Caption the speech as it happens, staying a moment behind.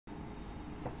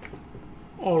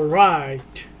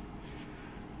Alright,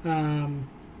 in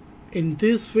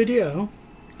this video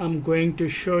I'm going to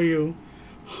show you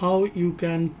how you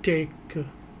can take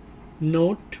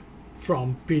note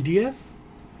from PDF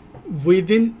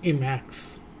within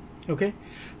Emacs. Okay,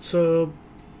 so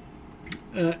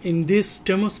in this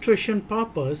demonstration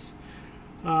purpose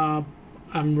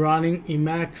I'm running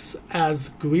Emacs as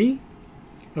GUI.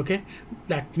 Okay,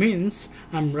 that means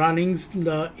I'm running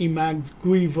the Emacs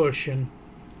GUI version.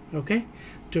 Okay,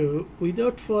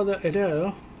 without further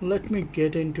ado, let me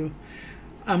get into,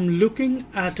 I'm looking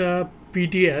at a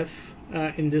PDF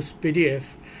in this PDF,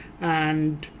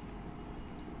 and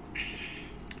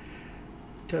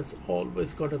it has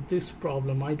always got this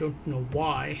problem. I don't know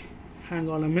why. Hang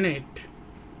on a minute.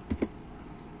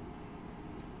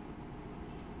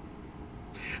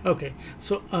 Okay,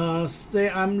 so say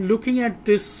I'm looking at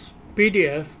this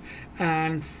PDF,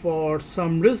 and for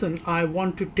some reason I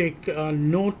want to take a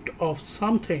note of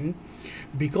something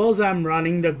because I'm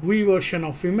running the GUI version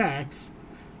of Emacs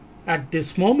at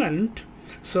this moment.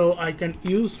 So I can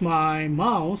use my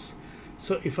mouse.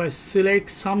 So if I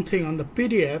select something on the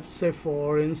PDF, say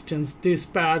for instance this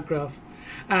paragraph,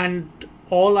 and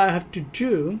all I have to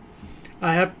do,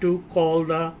 I have to call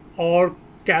the org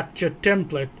capture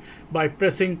template by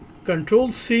pressing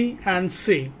Ctrl C and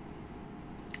C.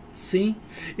 See,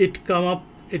 it come up,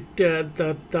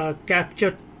 the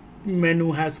capture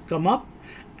menu has come up,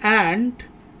 and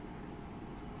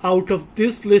out of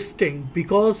this listing,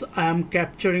 because I am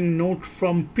capturing note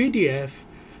from PDF,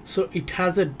 so it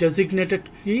has a designated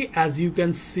key, as you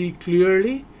can see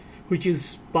clearly, which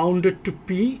is bounded to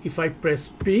P. If I press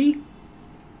P,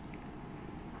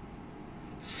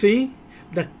 see,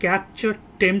 the capture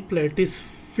template is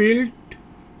filled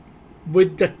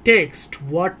with the text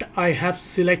what I have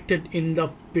selected in the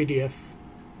PDF.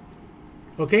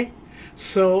 Okay,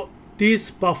 so this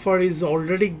buffer is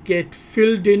already get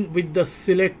filled in with the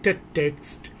selected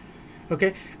text.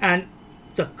 Okay, and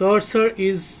the cursor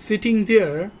is sitting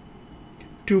there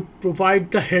to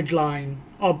provide the headline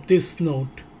of this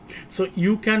note. So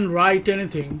you can write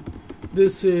anything.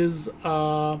 This is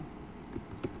a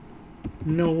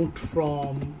note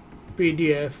from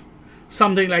PDF,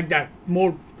 something like that.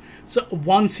 More. So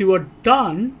once you are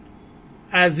done,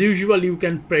 as usual, you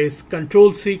can press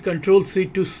Ctrl C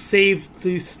to save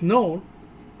this note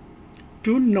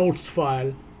to notes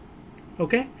file.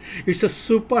 Okay, it's a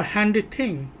super handy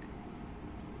thing.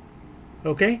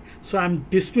 Okay, so I'm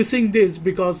dismissing this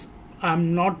because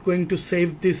I'm not going to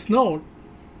save this note.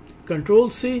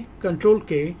 Ctrl C, Ctrl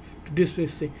K to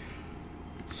dismiss it.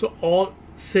 So all,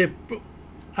 say,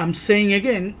 I'm saying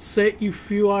again, say if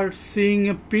you are seeing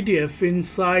a PDF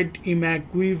inside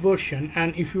Emacs GUI version,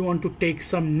 and if you want to take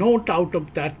some note out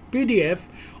of that PDF,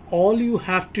 all you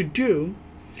have to do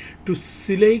to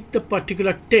select the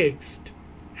particular text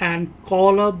and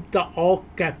call up the org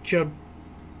capture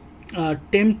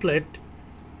template,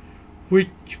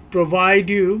 which provide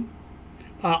you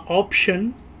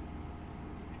option.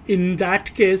 In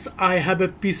that case, I have a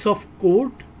piece of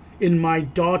code in my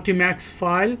 .emacs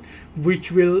file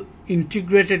which will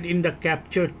integrate it in the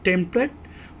capture template,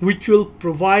 which will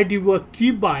provide you a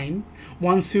keybind.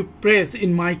 Once you press,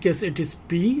 in my case it is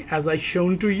P, as I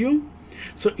shown to you,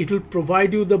 so it will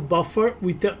provide you the buffer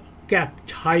with the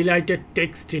highlighted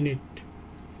text in it.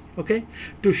 Okay,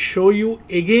 to show you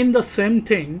again the same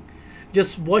thing,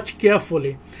 just watch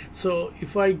carefully. So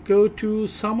if I go to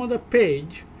some other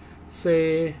page,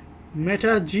 say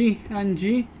meta G and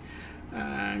G,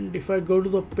 and if I go to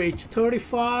the page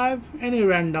 35, any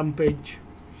random page,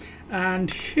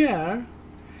 and here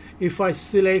if I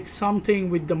select something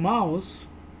with the mouse,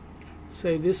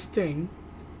 say this thing,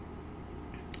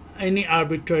 any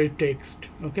arbitrary text,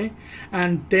 okay,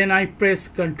 and then I press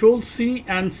Ctrl C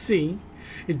and C,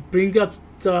 it brings up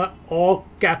the org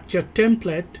capture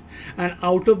template, and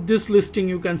out of this listing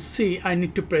you can see I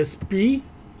need to press P.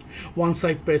 Once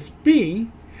I press P,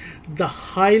 the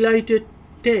highlighted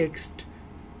text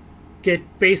get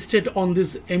pasted on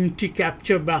this empty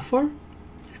capture buffer,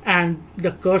 and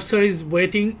the cursor is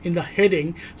waiting in the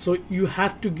heading, so you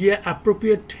have to give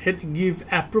appropriate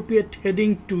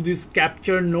heading to this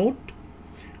capture note.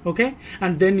 Okay,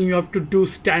 and then you have to do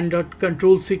standard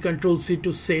Ctrl C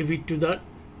to save it to the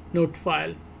note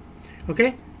file.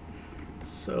 Okay,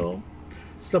 so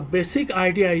the basic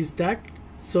idea is that,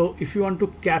 so if you want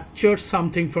to capture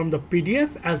something from the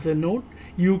PDF as a note,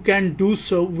 you can do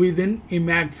so within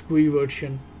Emacs GUI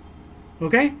version.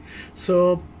 Okay,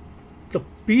 so the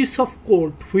piece of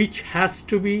code which has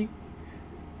to be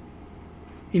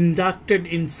inducted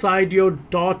inside your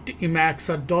 .emacs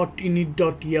or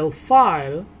 .init.el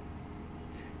file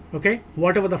Okay,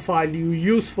 whatever the file you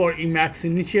use for Emacs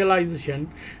initialization,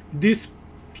 this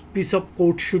piece of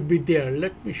code should be there.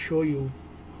 Let me show you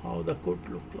how the code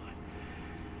look like.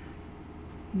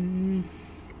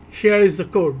 Here is the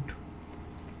code.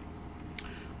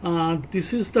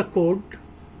 This is the code.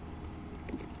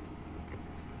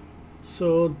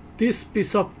 So this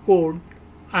piece of code,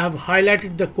 I have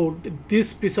highlighted the code.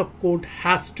 This piece of code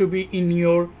has to be in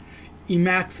your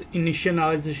Emacs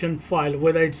initialization file,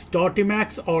 whether it's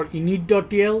 .emacs or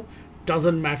init.tel,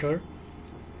 doesn't matter,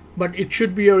 but it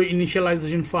should be your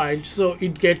initialization file, so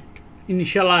it get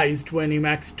initialized when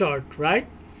Emacs start, right?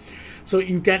 So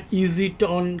you can easy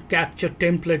turn capture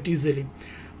template easily.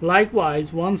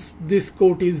 Likewise, once this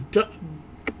code is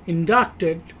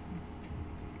inducted,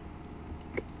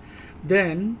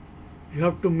 then you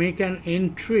have to make an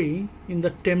entry in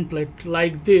the template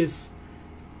like this.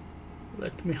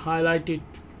 Let me highlight it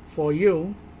for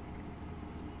you.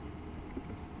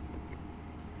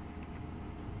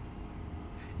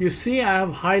 You see, I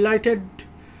have highlighted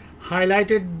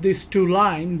these two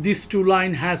lines. This two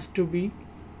line has to be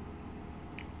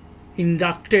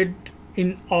inducted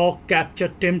in org capture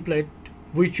template,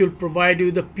 which will provide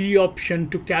you the P option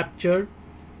to capture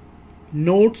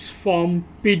notes from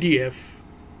PDF.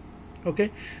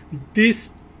 Okay, this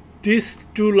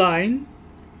two line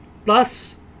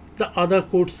plus the other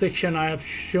code section I have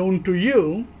shown to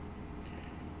you,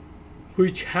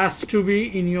 which has to be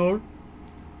in your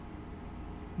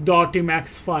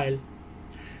 .emacs file.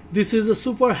 This is a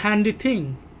super handy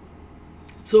thing.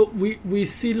 So we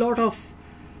see a lot of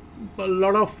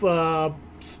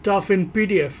stuff in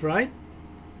PDF, right?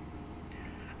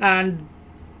 And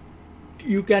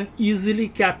you can easily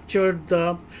capture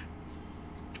the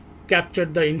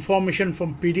information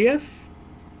from PDF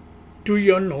to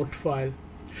your note file.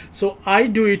 So I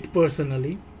do it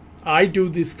personally. I do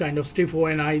this kind of stuff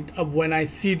when I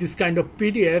see this kind of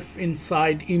PDF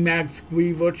inside Emacs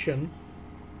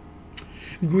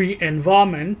GUI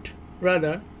environment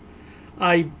rather.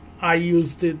 I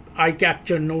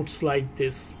capture notes like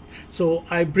this. So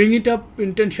I bring it up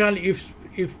intentionally if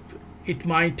it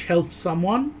might help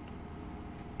someone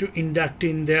to induct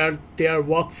in their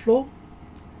workflow.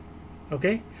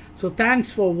 Okay, so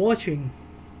thanks for watching.